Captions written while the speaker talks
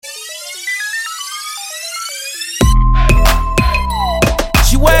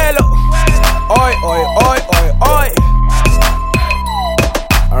oi, oi, oi, oi, oi.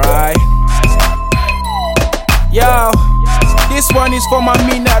 Alright. Yo, this one is for my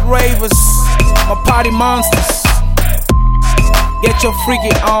midnight ravers, my party monsters. Get your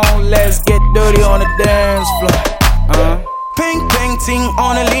freaky on, let's get dirty on the dance floor. Pink painting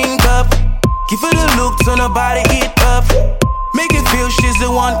on a link up. Give her the look, turn her body it up. Make it feel she's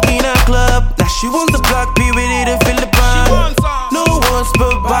the one in a club. Now she wants the block, be ready to feel the burn. No words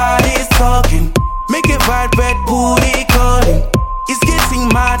but bodies talking. Make it vibe, red booty calling. It's getting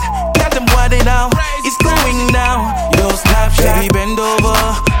mad, got them winding out. It's going down, yo Snapchat. Baby bend over,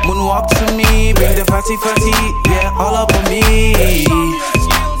 moonwalk to me. Bring the fatty, yeah, all up on me.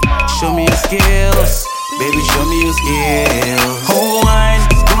 Show me your skills, baby, show me your skills. Oh, wine,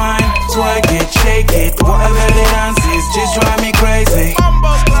 grind, twerk it, shake it. Whatever the dance is, just drive me crazy.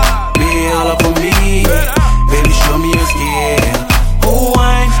 Be all up on me, baby, show me your skill. Oh,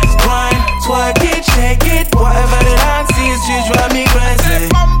 wine, grind, twerk it, shake it. Whatever the dance is, just drive me crazy.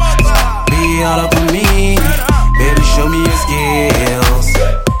 Be all up on me, baby, show me your skills.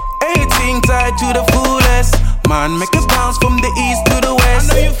 Anything tied to the fullest. Man, make a bounce from the east to the west.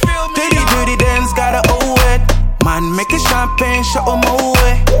 Dirty dance, gotta owe it. Man, make a champagne, shot on my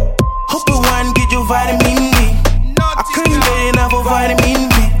way. Hope the wine get you vitamin D. I couldn't get enough of vitamin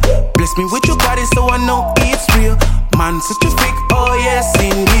D. Bless me with your body so I know it's real. Man, such a freak, oh yes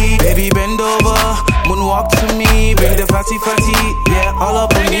indeed. Baby bend over, moonwalk to me. Bring the fatty, yeah, all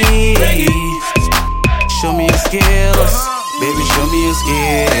up on me. Show me your skills, baby, show me your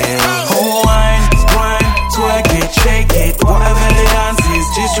skills. Oh, wine, grind, twerk it, shake it. Whatever the dance is,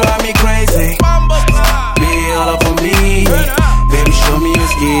 just drive me crazy. Be all up on me, baby, show me your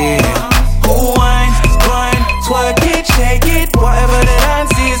skill. Oh, wine, grind, twerk it, shake it. Whatever the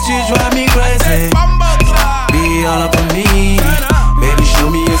dance is, just drive me crazy. Be all up on me, baby, show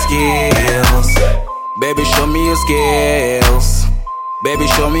me your skills. Baby, show me your skills. Baby,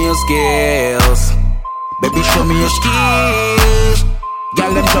 show me your skills. Baby, show me your skills.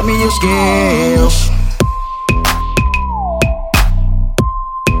 Girl, them show me your skills.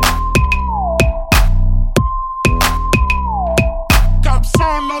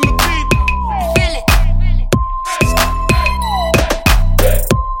 Capsound on the beat. Feel it.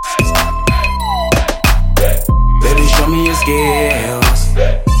 Baby, show me your skills.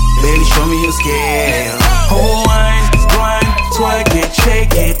 Baby, show me your skills. Oh, wine, grind, twerk it,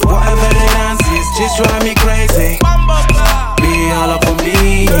 shake it. Whatever the dance is, just drive me crazy. Be all up on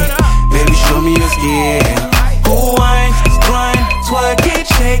me, baby, show me your skills.